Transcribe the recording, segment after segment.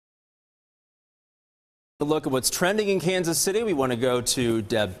A look at what's trending in Kansas City. We want to go to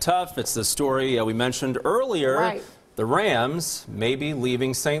Deb Tuff. It's the story we mentioned earlier. Right. The Rams may be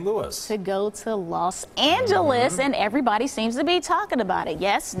leaving St. Louis. To go to Los Angeles, and everybody seems to be talking about it.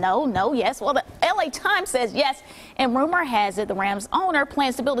 Yes, no, no, yes. Well, the LA Times says yes, and rumor has it the Rams owner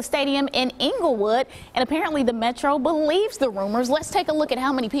plans to build a stadium in Inglewood, and apparently the Metro believes the rumors. Let's take a look at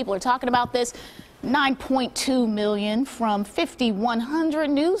how many people are talking about this. 9.2 million from 5,100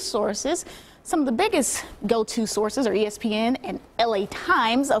 news sources. Some of the biggest go-to sources are ESPN and LA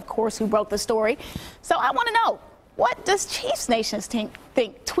Times, of course, who broke the story. So I want to know, what does Chiefs Nation think?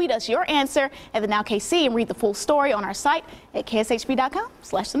 Tweet us your answer at the Now KC and read the full story on our site at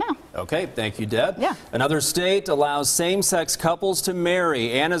kshb.com/theNow. Okay, thank you, Deb. Yeah. Another state allows same-sex couples to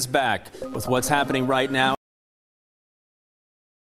marry. Anna's back with what's happening right now.